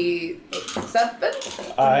 27?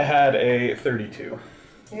 I had a 32.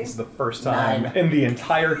 This is the first time in the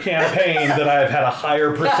entire campaign that I've had a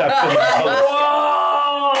higher perception of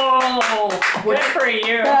Whoa! Good for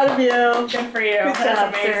you. Proud of you. Good for you. Good That's job,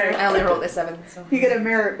 amazing. Sarah. I only rolled a 7, so. You get a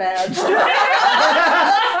merit badge.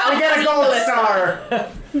 We get a gold star.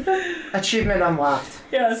 Achievement unlocked.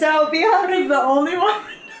 Yes. So Beyonce is the only one who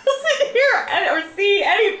doesn't hear or see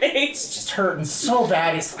anything. Just hurting so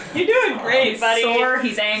bad. He's You're doing great, buddy. Sore,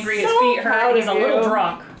 he's angry, his So feet hurt, proud he's a of little you.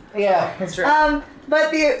 drunk. yeah, that's right.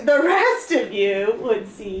 But the rest of you would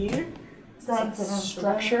see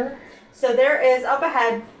Structure? So there is up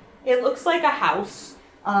ahead. It looks like a house.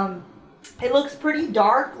 It looks pretty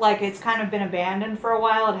dark, like it's kind of been abandoned for a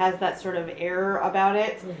while. It has that sort of air about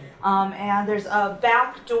it. And there's a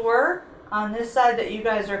back door on this side that you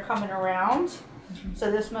guys are coming around.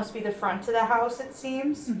 So this must be the front of the house, it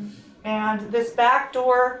seems. And this back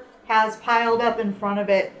door has piled up in front of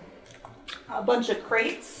it a bunch of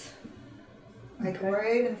crates. Like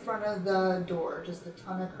right in front of the door, just a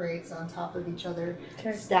ton of crates on top of each other,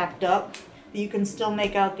 stacked up. You can still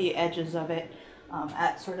make out the edges of it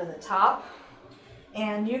at sort of the top.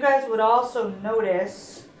 And you guys would also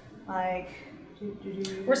notice, like,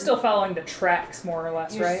 We're still following the tracks, more or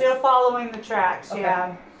less, you're right? still following the tracks, Okay.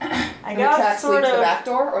 yeah. I And the guess tracks sort lead to the of back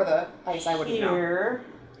door or the ice? I wouldn't know. here,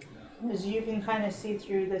 because you can kind of see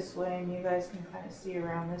through this way, and you guys can kind of see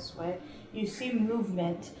around this way. You see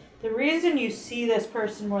movement. The reason you see this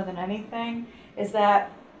person more than anything is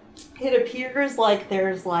that it appears like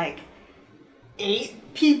there's like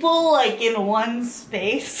 8 people like in one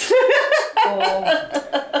space. Would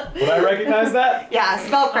I recognize that? Yeah,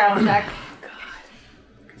 spellcraft check.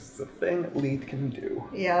 It's a thing Leith can do.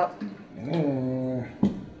 Yep.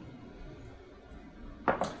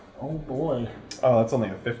 Oh boy. Oh, that's only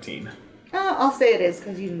a 15. I'll say it is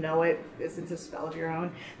because you know it, because it's a spell of your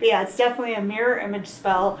own. But yeah, it's definitely a mirror image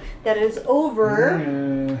spell that is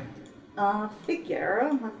over a figure.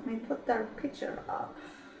 Let me put their picture up.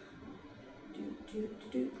 I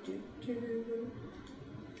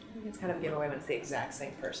think it's kind of a giveaway when it's the exact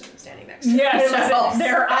same person standing next to Yes, themselves.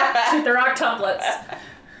 they're octuplets.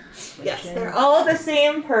 Yes, they're all the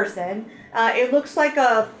same person. It looks like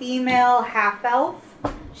a female half-elf.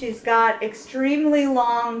 She's got extremely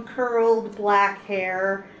long, curled black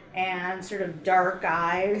hair and sort of dark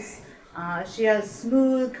eyes. She has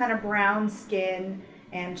smooth, kind of brown skin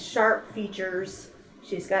and sharp features.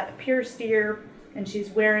 She's got a pierced ear, and she's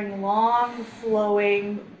wearing long,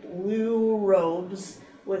 flowing blue robes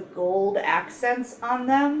with gold accents on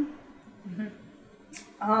them.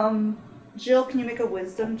 Jill, can you make a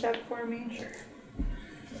wisdom check for me? Sure.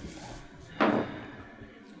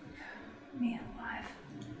 Man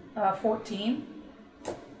alive. 14.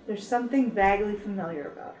 There's something vaguely familiar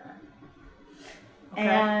about her. Okay.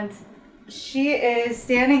 And she is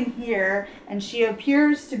standing here, and she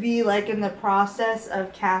appears to be like in the process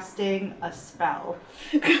of casting a spell.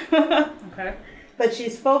 Okay. But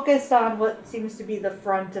she's focused on what seems to be the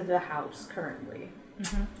front of the house currently.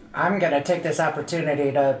 I'm gonna take this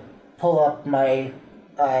opportunity to pull up my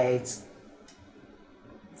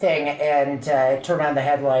thing and turn on the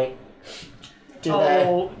headlight. Do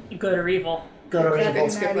Oh, good or evil. the good or evil.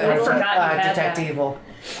 Detect I evil. forgot you had Detect that. evil.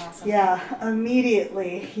 Awesome. Yeah,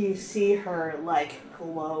 immediately you see her like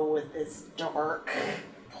glow with this dark,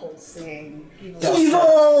 pulsing evil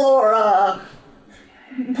aura.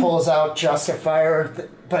 Pulls out Justifier,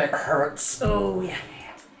 but it hurts. Oh, yeah.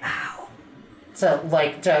 So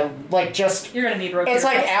just. You're gonna need rotator It's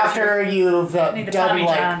like cuffs. after you've Need the done Tommy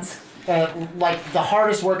like Johns. like the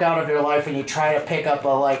hardest workout of your life, and you try to pick up a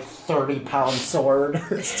 30-pound sword.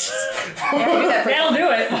 That'll do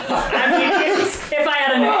it. I mean, if I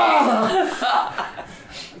had a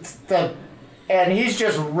name. And he's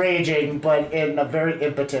just raging, but in a very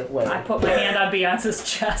impotent way. I put my hand on Beyonce's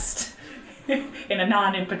chest in a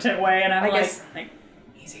non-impotent way, and I'm I like, guess-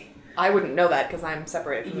 easy. I wouldn't know that because I'm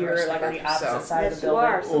separated from the You're rest like of on the the group, opposite so. side of Yes, the you building.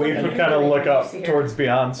 are. So Leith look would at kind of you. look up See her. towards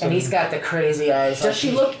Beyonce. And he's got the crazy eyes. Does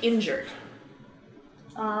she look injured?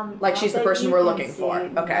 Like she's the not person that we're you looking can for.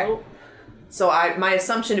 see. Okay. Nope. So my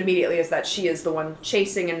assumption immediately is that she is the one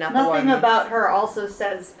chasing and not the one... Nothing about her also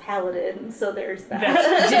says paladin, so there's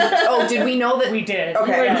that. Did we know that... We did.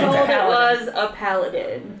 Okay. We were Yeah. told it Paladin. was a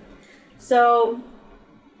paladin. So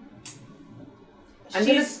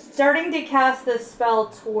she's starting to cast this spell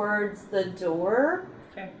towards the door.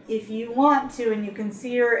 Okay. If you want to, and you can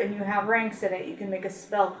see her and you have ranks in it, you can make a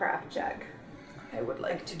spellcraft check. I would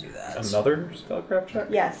like to do that. Another spellcraft check?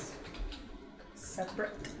 Yes.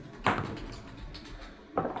 Separate.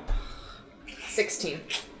 16.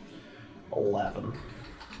 11.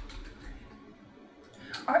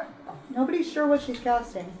 Nobody's sure what she's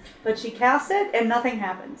casting, but she casts it and nothing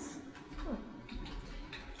happens.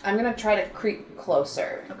 I'm gonna try to creep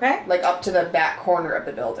closer. Okay? Like up to the back corner of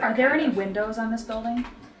the building. Are there kind any of. windows on this building?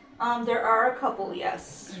 There are a couple,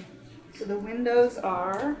 yes. So the windows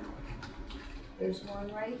are, there's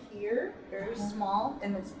one right here, very small,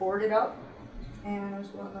 and it's boarded up. And there's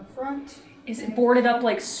one in the front. Is it boarded up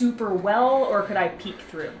like super well, or could I peek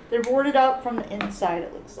through? They're boarded up from the inside,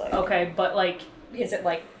 it looks like. Okay, but like, is it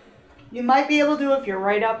like... You might be able to if you're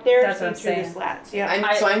right up there. That's what I'm see through the saying. slats. Yeah.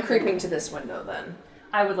 I'm creeping to this window then.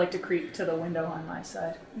 I would like to creep to the window on my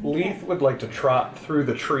side. Leith would like to trot through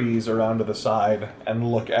the trees around to the side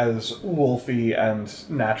and look as wolfy and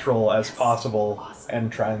natural as possible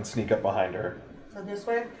and try and sneak up behind her. So this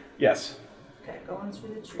way? Yes. Okay, going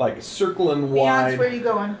through the tree. Like circling Beyonce, wide. where are you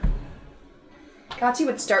going? Kati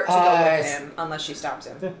would start to go with him unless she stops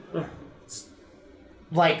him.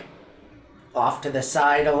 Like, off to the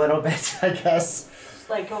side a little bit, I guess.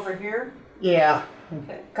 Like over here? Yeah.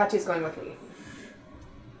 Okay. Kati's going with Leith.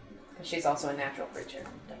 Because she's also a natural creature,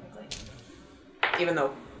 technically. Even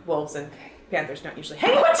though wolves and panthers don't usually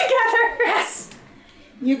hang out together. Yes!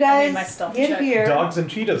 You I made my guys stealth get check. here. Dogs and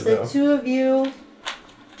cheetahs, The though. two of you,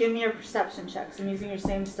 give me your perception checks. I'm using your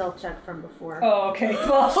same stealth check from before. Oh, okay.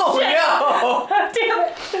 Well, Oh damn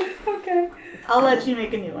it. Okay. I'll let you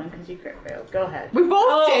make a new one because you crit failed. Go ahead. no! We both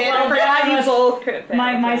Oh, did! well, I forgot that you was- both crit failed.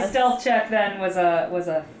 My yes. stealth check then was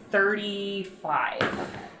a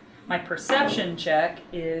 35. My perception check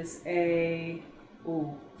is a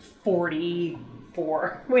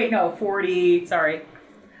 44. Wait, no, 40. Sorry.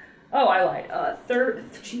 Oh, I lied.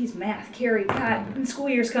 Jeez, math. Carrie, God, school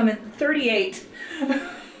year's coming. 38.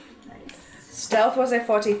 Stealth was a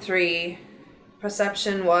 43.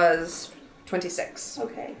 Perception was 26.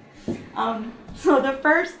 Okay. So the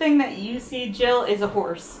first thing that you see, Jill, is a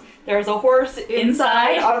horse. There's a horse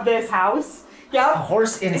inside of this house. A Yep.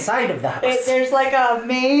 horse inside of the house. There's like a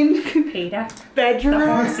main Peter. bedroom. The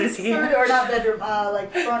horse is here. Or not bedroom,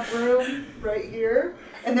 like front room right here.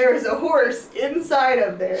 And there is a horse inside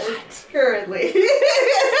of there currently.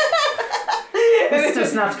 This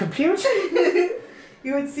does not compute.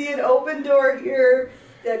 You would see an open door here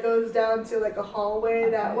that goes down to like a hallway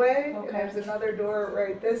that way. And Okay. there's another door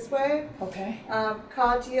right this way. Okay.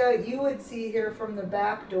 Katya, you would see here from the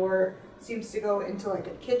back door seems to go into like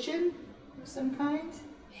a kitchen of some kind.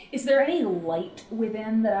 Is there any light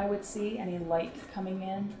within that I would see? Any light coming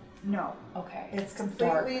in? No, Okay. it's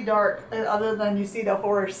completely dark. Other than you see the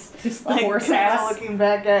horse, Just the horse ass. looking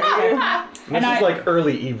back at you. This is like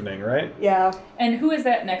early evening, right? Yeah, And who is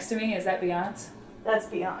that next to me? Is that Beyonce? that's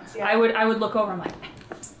Beyonce. Yeah. I would look over. I'm like,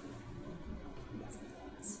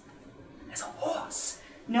 there's a horse.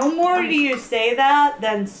 No more do you say that,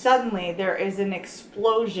 then suddenly there is an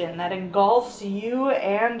explosion that engulfs you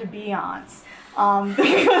and Beyonce. And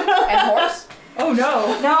horse? Oh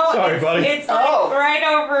no. No, Sorry, buddy. it's like right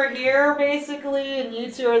over here, basically, and you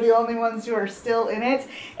two are the only ones who are still in it.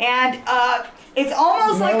 And it's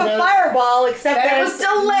almost like a fireball, except That that it was it's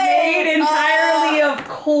delayed. made entirely of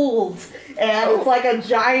cold. And it's like a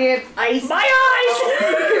giant ice. My eyes.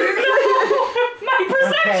 My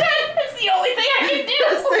perception is the only thing I can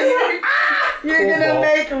do. You're Cool gonna ball.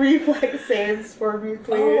 make reflex saves for me,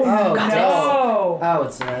 please. Oh, no. Oh,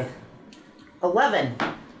 it's 11.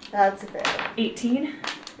 That's a fail. 18.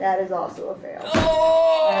 That is also a fail.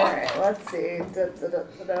 Oh! Alright, let's see.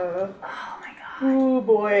 Oh my god. Oh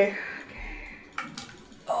boy.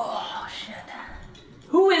 Oh shit.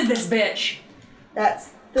 Who is this bitch? That's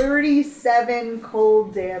 37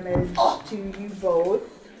 cold damage to you both.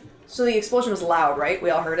 So the explosion was loud, right? We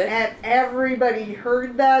all heard it? And everybody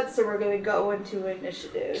heard that, so we're gonna go into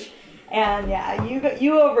initiative. And yeah,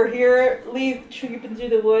 you over here, Leaf creeping through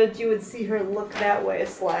the woods, you would see her look that way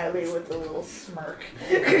slyly with a little smirk.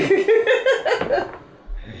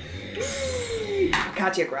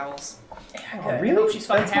 Katya growls. I hope she's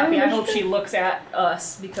fucking happy. I hope she looks at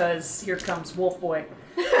us because here comes Wolf Boy.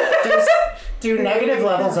 Do negative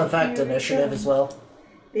levels affect initiative as well?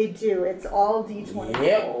 They do. It's all D20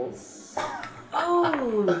 Yep. rolls.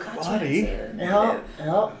 Oh, gotcha. Buddy. Yep.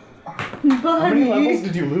 How many levels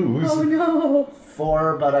did you lose? Oh no.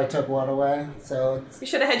 4, but I took 1 away, so it's You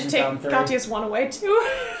should have had to down take 3. Katya's one away too.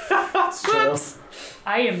 True.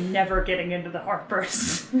 I am never getting into the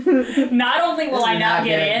Harpers. Not only will I not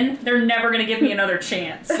get in, they're never going to give me another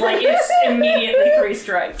chance. Like, it's immediately 3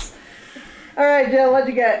 strikes. All right, Jill, what'd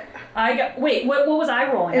you get? I got. Wait, what was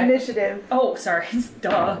I rolling? Initiative. Oh, sorry.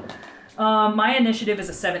 Duh. My initiative is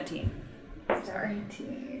a 17. Sorry.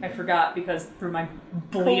 I forgot because through my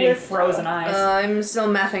bleeding Callisto. frozen eyes. I'm still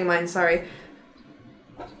mathing mine, sorry.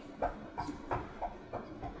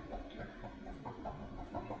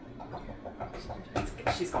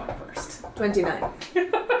 She's going first. 29.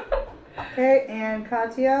 Okay, and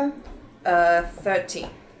Katya. 13.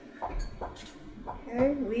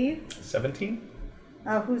 Okay, Lee. 17?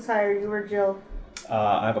 Who's higher, you or Jill?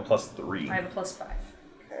 I have a +3. I have a +5.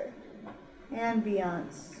 Okay. And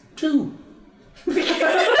Beyonce. 2. He's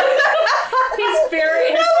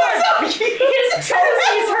very. His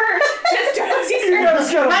toesies hurt. His toesies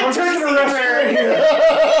hurt. My toesies hurt.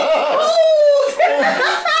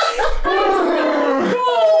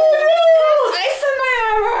 Ice in my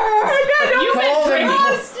armor!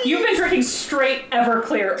 You've been drinking straight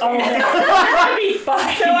Everclear all day. Be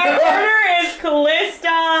fine. So our order is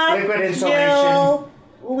Callista, Liquid insulation. Jill,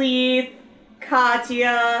 Lee,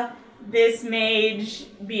 Katya, this mage,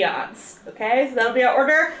 Beyonce. Okay, so that'll be our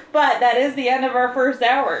order, but that is the end of our first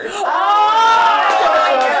hour. Oh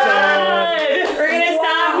my God! We're gonna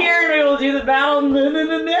stop here and we will do the battle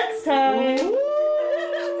the next time.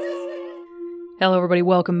 Hello, everybody.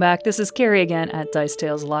 Welcome back. This is Carrie again at Dice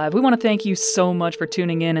Tales Live. We want to thank you so much for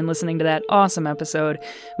tuning in and listening to that awesome episode.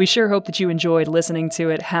 We sure hope that you enjoyed listening to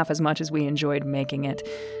it half as much as we enjoyed making it.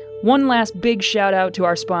 One last big shout out to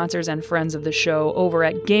our sponsors and friends of the show over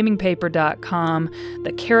at gamingpaper.com,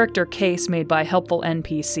 the character case made by Helpful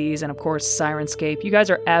NPCs, and of course Sirenscape. You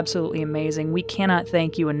guys are absolutely amazing. We cannot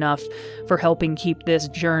thank you enough for helping keep this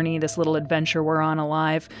journey, this little adventure we're on,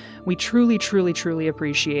 alive. We truly, truly, truly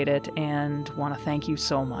appreciate it and want to thank you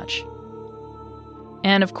so much.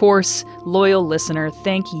 And of course, loyal listener,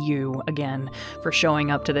 thank you again for showing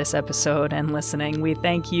up to this episode and listening. We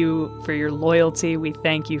thank you for your loyalty. We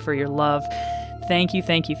thank you for your love. Thank you,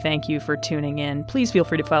 thank you, thank you for tuning in. Please feel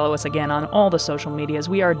free to follow us again on all the social medias.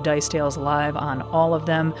 We are Dice Tales Live on all of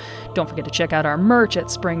them. Don't forget to check out our merch at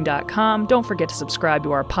spring.com. Don't forget to subscribe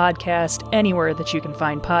to our podcast anywhere that you can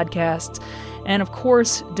find podcasts. And of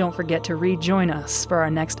course, don't forget to rejoin us for our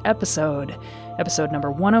next episode, episode number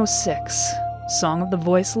 106. Song of the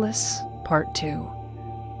Voiceless, Part 2.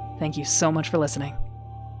 Thank you so much for listening.